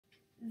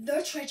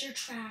The treasure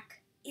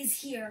track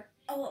is here.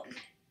 Oh,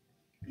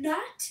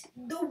 not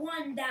the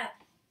one that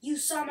you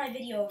saw my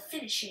video of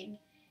finishing.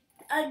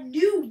 A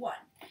new one.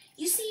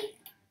 You see,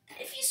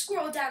 if you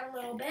scroll down a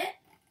little bit,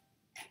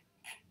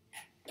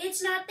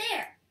 it's not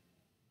there.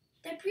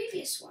 The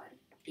previous one.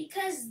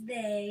 Because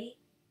they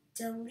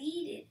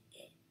deleted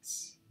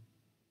it.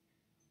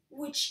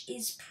 Which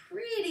is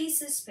pretty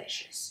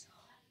suspicious.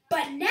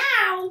 But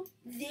now,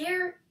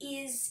 there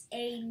is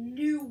a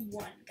new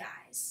one,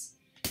 guys.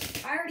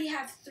 I already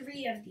have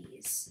 3 of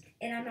these,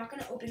 and I'm not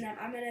going to open them.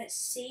 I'm going to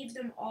save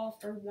them all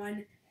for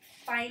one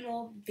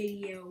final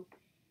video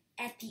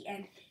at the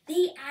end.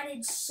 They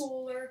added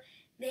solar,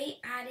 they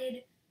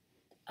added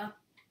a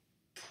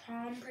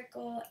palm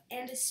prickle,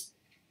 and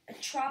a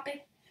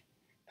tropic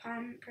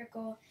palm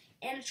prickle,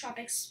 and a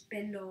tropic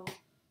spindle,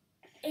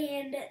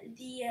 and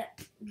the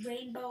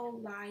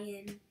rainbow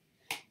lion.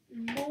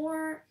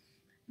 More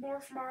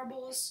morph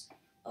marbles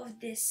of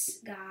this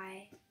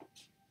guy.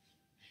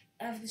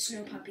 Of the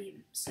snow puppy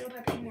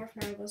morph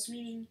marbles,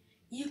 meaning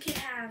you can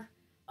have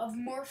a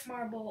morph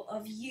marble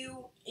of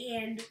you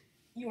and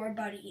your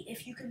buddy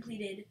if you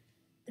completed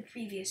the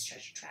previous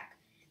treasure track.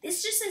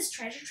 This just says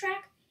treasure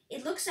track.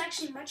 It looks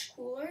actually much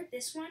cooler.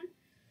 This one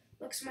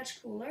looks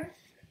much cooler.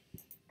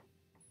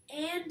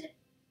 And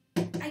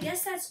I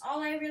guess that's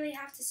all I really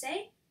have to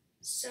say.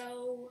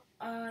 So,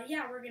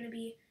 yeah, we're going to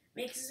be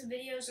making some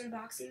videos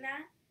unboxing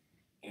that.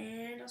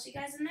 And I'll see you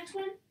guys in the next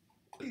one.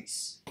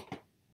 Peace.